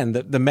 again,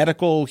 the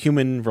medical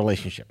human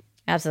relationship.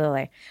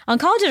 Absolutely.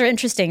 Oncologists are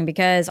interesting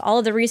because all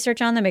of the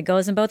research on them, it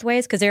goes in both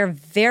ways because they're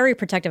very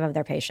protective of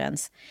their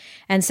patients.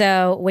 And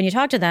so when you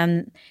talk to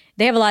them,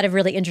 they have a lot of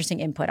really interesting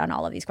input on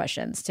all of these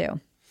questions too.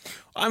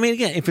 I mean,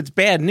 again, if it's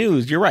bad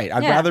news, you're right.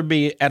 I'd rather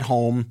be at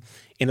home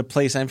in a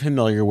place I'm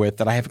familiar with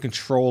that I have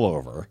control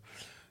over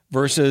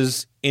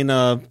versus in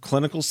a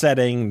clinical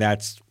setting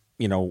that's,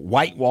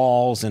 white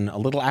walls and a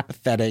little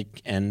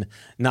apathetic and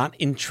not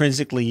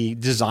intrinsically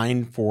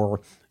designed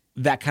for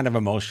that kind of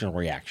emotional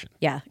reaction.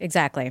 Yeah,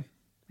 exactly.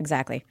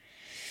 And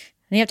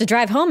you have to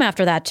drive home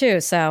after that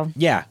too, so.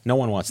 Yeah, no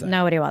one wants that.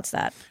 Nobody wants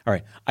that. All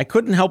right. I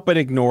couldn't help but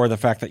ignore the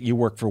fact that you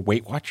work for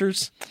Weight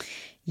Watchers.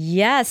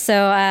 Yeah,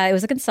 so it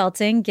was a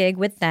consulting gig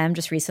with them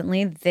just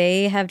recently.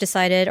 They have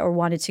decided or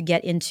wanted to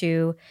get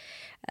into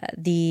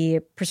the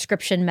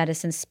prescription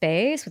medicine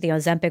space with the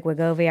Ozempic,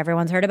 Wegovy.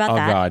 Everyone's heard about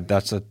that. Oh, God,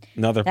 that's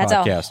another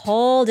podcast. That's a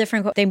whole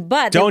different thing.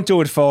 But don't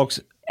do it, folks.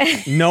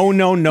 No,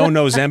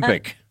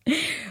 Ozempic.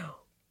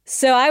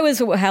 So I was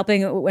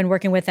helping and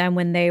working with them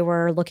when they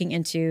were looking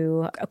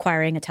into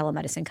acquiring a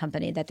telemedicine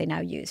company that they now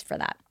use for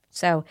that.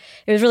 So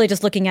it was really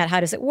just looking at how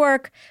does it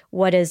work,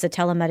 what is the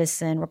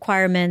telemedicine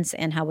requirements,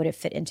 and how would it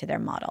fit into their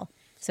model.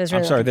 So it was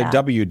really I'm sorry, they're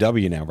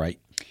WW now, right?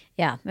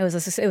 Yeah, it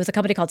was a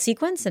company called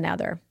Sequence, and now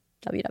they're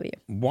WW.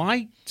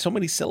 Why so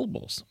many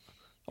syllables?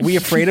 Are we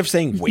afraid of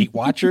saying Weight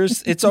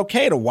Watchers? It's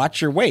okay to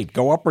watch your weight,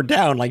 go up or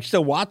down, like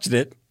still watched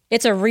it.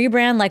 It's a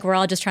rebrand, like we're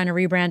all just trying to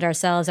rebrand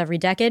ourselves every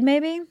decade,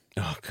 maybe.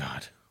 Oh,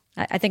 God.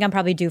 I think I'm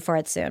probably due for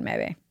it soon,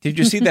 maybe. Did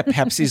you see that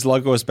Pepsi's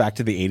logo is back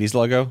to the 80s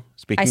logo?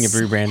 Speaking of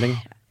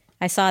rebranding.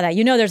 I saw that.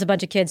 There's a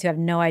bunch of kids who have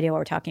no idea what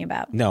we're talking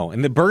about. No,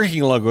 and the Burger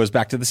King logo is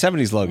back to the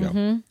 70s logo.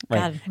 Mm-hmm. Right.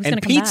 God, who's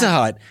and Pizza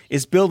Hut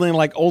is building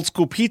like old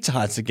school Pizza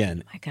Huts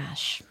again. My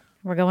gosh.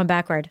 We're going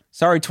backward.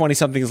 Sorry,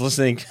 20-somethings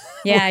listening.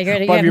 Yeah, you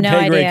above have your no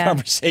pay grade idea.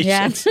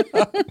 conversations.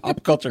 Yeah.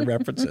 Pop culture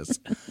references.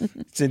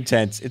 It's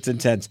intense. It's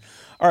intense.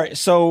 All right,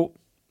 so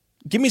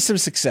give me some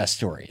success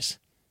stories.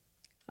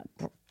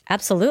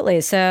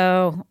 Absolutely.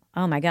 So,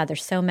 oh my God,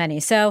 there's so many.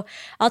 So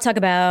I'll talk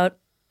about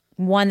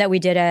one that we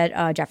did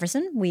at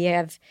Jefferson. We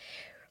have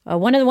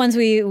one of the ones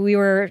we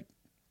were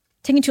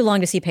taking too long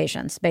to see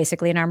patients,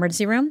 basically, in our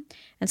emergency room.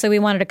 And so we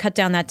wanted to cut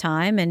down that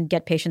time and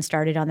get patients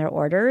started on their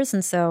orders.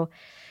 And so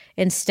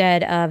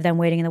instead of them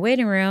waiting in the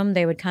waiting room,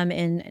 they would come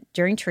in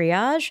during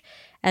triage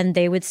and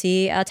they would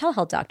see a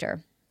telehealth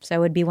doctor. So it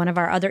would be one of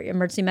our other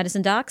emergency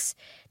medicine docs.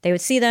 They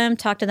would see them,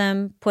 talk to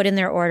them, put in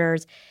their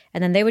orders,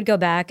 and then they would go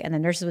back and the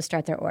nurses would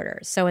start their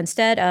orders. So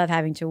instead of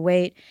having to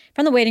wait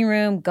from the waiting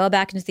room, go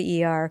back into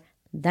the ER,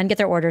 then get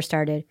their orders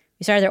started,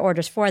 we started their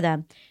orders for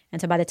them. And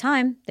so by the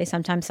time they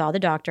sometimes saw the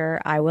doctor,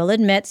 I will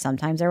admit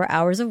sometimes there were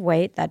hours of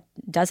wait. That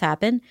does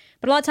happen.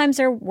 But a lot of times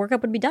their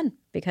workup would be done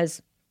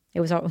because it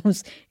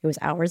was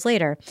hours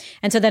later.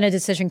 And so then a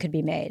decision could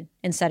be made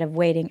instead of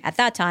waiting at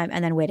that time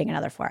and then waiting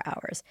another 4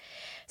 hours.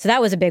 So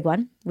that was a big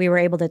one. We were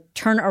able to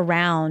turn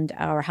around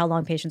how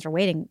long patients are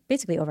waiting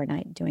basically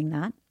overnight doing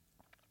that.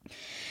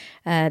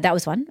 That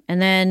was one. And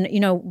then,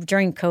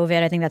 during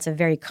COVID, I think that's a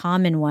very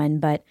common one.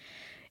 But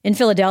in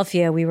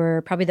Philadelphia, we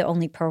were probably the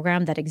only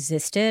program that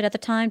existed at the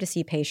time to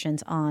see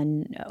patients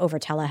over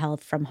telehealth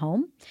from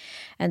home.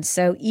 And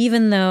so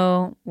even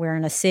though we're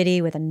in a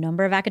city with a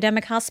number of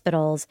academic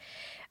hospitals,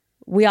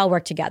 we all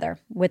worked together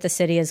with the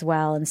city as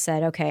well and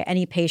said, okay,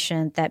 any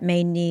patient that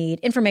may need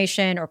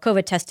information or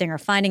COVID testing or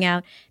finding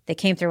out, they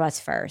came through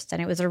us first.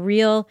 And it was a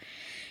real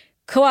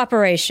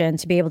cooperation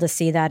to be able to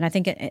see that. And I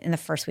think in the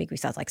first week, we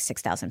saw like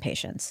 6,000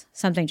 patients,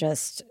 something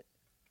just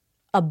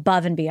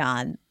above and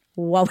beyond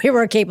what we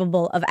were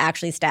capable of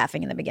actually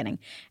staffing in the beginning.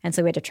 And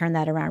so we had to turn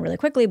that around really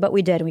quickly, but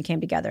we did, and we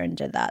came together and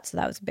did that. So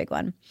that was a big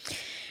one.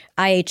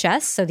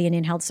 IHS, so the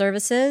Indian Health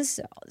Services,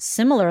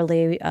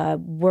 similarly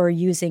were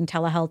using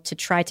telehealth to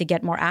try to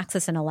get more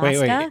access in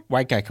Alaska. Wait.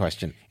 White guy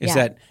question. Is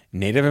that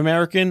Native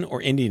American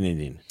or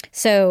Indian?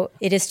 So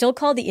it is still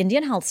called the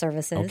Indian Health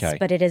Services,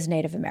 but it is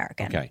Native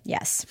American. Okay.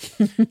 Yes.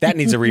 That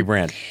needs a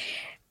rebrand.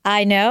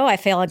 I know. I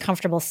feel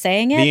uncomfortable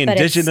saying it, but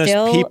it's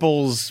Indigenous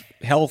Peoples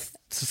Health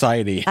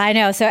Society. I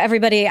know. So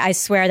everybody, I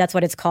swear that's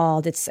what it's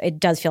called. It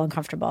does feel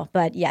uncomfortable.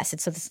 But yes,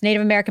 it's this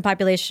Native American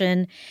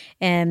population.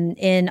 And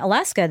in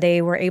Alaska,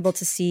 they were able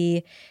to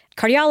see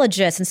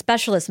cardiologists and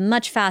specialists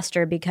much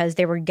faster because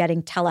they were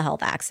getting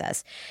telehealth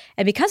access.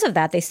 And because of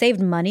that, they saved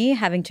money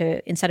having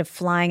to, instead of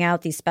flying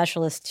out these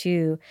specialists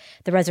to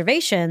the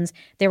reservations,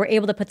 they were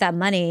able to put that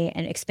money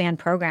and expand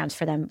programs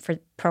for them, for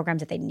programs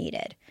that they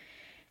needed.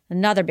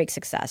 Another big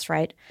success,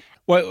 right?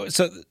 Well,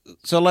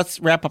 so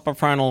let's wrap up our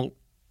final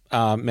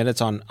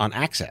minutes on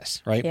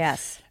access, right?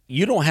 Yes.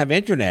 You don't have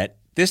internet.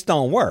 This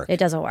don't work. It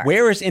doesn't work.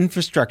 Where is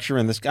infrastructure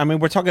in this? I mean,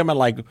 we're talking about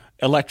like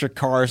electric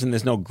cars and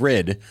there's no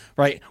grid,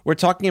 right? We're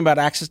talking about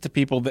access to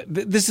people.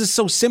 This is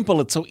so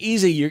simple. It's so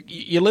easy.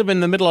 You live in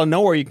the middle of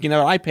nowhere. You can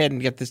have an iPad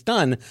and get this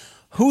done.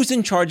 Who's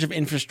in charge of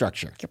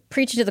infrastructure? You're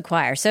preaching to the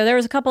choir. So there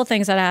was a couple of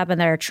things that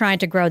happened that are trying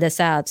to grow this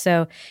out.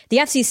 So the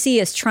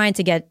FCC is trying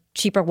to get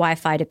cheaper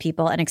Wi-Fi to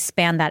people and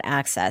expand that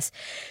access.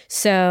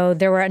 So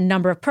there were a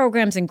number of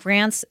programs and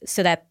grants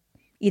so that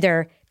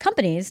either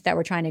companies that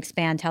were trying to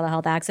expand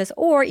telehealth access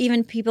or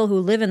even people who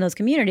live in those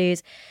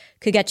communities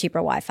could get cheaper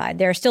Wi-Fi.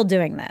 They're still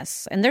doing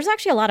this. And there's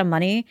actually a lot of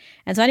money.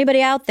 And so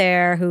anybody out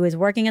there who is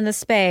working in this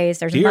space,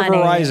 there's Dear money.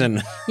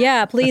 Verizon.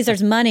 Yeah, please,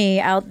 there's money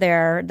out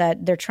there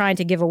that they're trying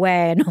to give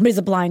away and nobody's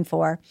applying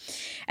for.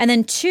 And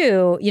then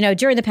two,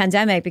 during the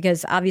pandemic,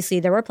 because obviously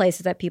there were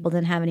places that people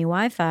didn't have any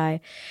Wi-Fi,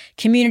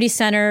 community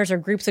centers or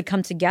groups would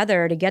come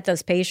together to get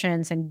those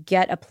patients and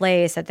get a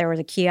place that there was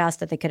a kiosk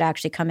that they could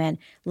actually come in,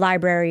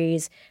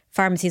 libraries,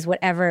 pharmacies,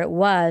 whatever it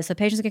was, so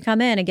patients could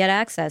come in and get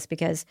access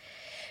because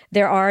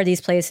there are these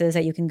places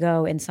that you can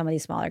go in some of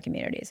these smaller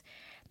communities.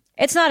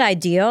 It's not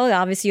ideal.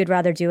 Obviously, you'd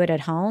rather do it at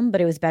home, but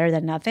it was better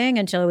than nothing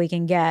until we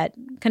can get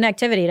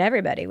connectivity to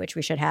everybody, which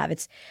we should have.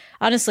 It's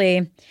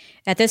honestly,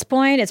 at this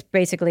point, it's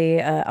basically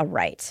a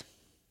right.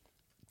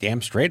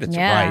 Damn straight it's a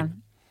right.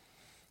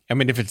 I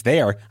mean, if it's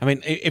there. I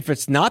mean, if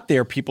it's not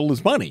there, people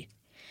lose money.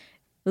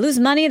 Lose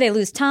money, they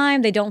lose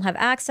time, they don't have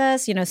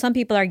access. Some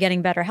people are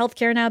getting better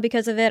healthcare now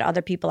because of it.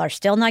 Other people are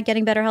still not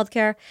getting better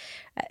healthcare.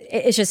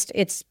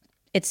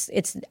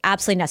 It's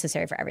absolutely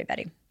necessary for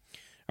everybody.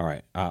 All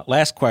right.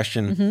 Last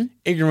question,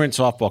 ignorant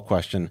softball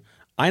question.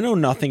 I know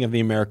nothing of the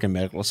American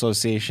Medical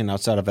Association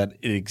outside of that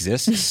it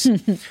exists.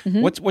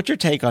 What's your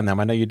take on them?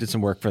 I know you did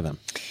some work for them.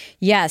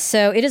 Yeah,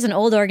 so it is an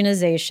old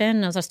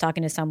organization. I was just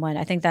talking to someone.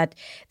 I think that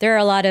there are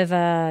a lot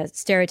of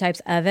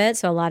stereotypes of it,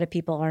 so a lot of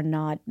people are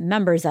not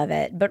members of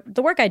it. But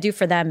the work I do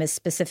for them is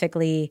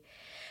specifically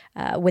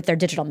with their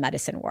digital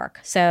medicine work.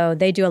 So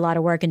they do a lot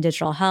of work in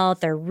digital health.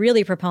 They're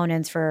really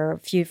proponents for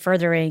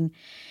furthering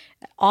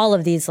all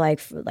of these like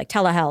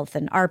telehealth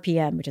and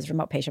RPM, which is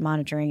remote patient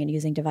monitoring and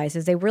using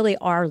devices. They really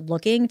are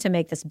looking to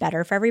make this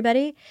better for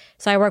everybody.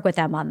 So I work with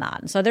them on that.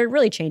 And so they're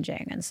really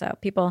changing. And so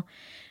people,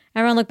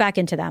 everyone look back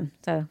into them.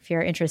 So if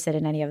you're interested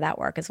in any of that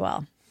work as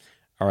well.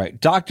 All right.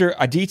 Dr.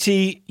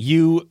 Aditi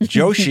U.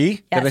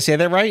 Joshi. Yes. Did I say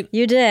that right?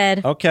 You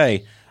did.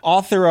 Okay.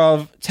 Author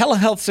of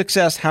Telehealth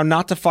Success, How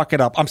Not to Fuck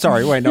It Up. I'm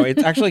sorry. Wait, no,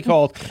 it's actually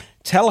called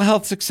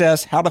Telehealth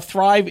Success, How to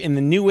Thrive in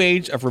the New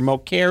Age of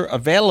Remote Care,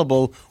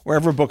 available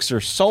wherever books are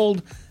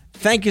sold.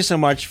 Thank you so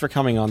much for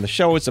coming on the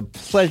show. It's a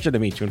pleasure to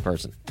meet you in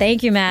person.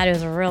 Thank you, Matt. It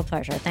was a real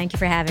pleasure. Thank you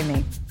for having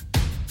me.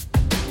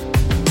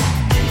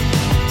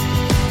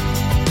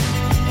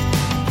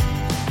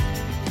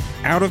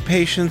 Out of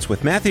Patience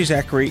with Matthew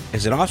Zachary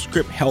is an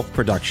Off-Script Health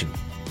production.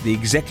 The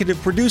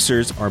executive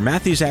producers are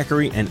Matthew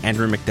Zachary and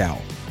Andrew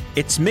McDowell.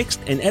 It's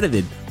mixed and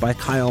edited by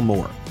Kyle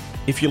Moore.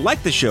 If you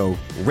like the show,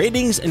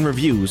 ratings and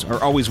reviews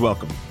are always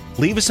welcome.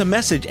 Leave us a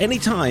message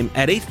anytime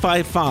at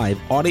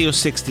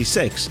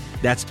 855-AUDIO-66.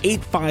 That's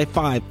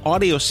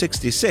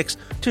 855-AUDIO-66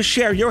 to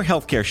share your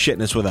healthcare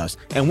shitness with us,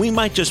 and we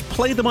might just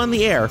play them on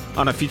the air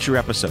on a future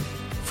episode.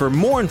 For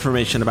more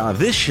information about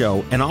this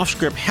show and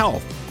Off-Script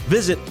Health,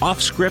 visit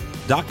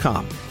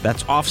offscript.com.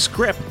 That's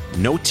offscript,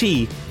 no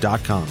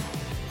T.com.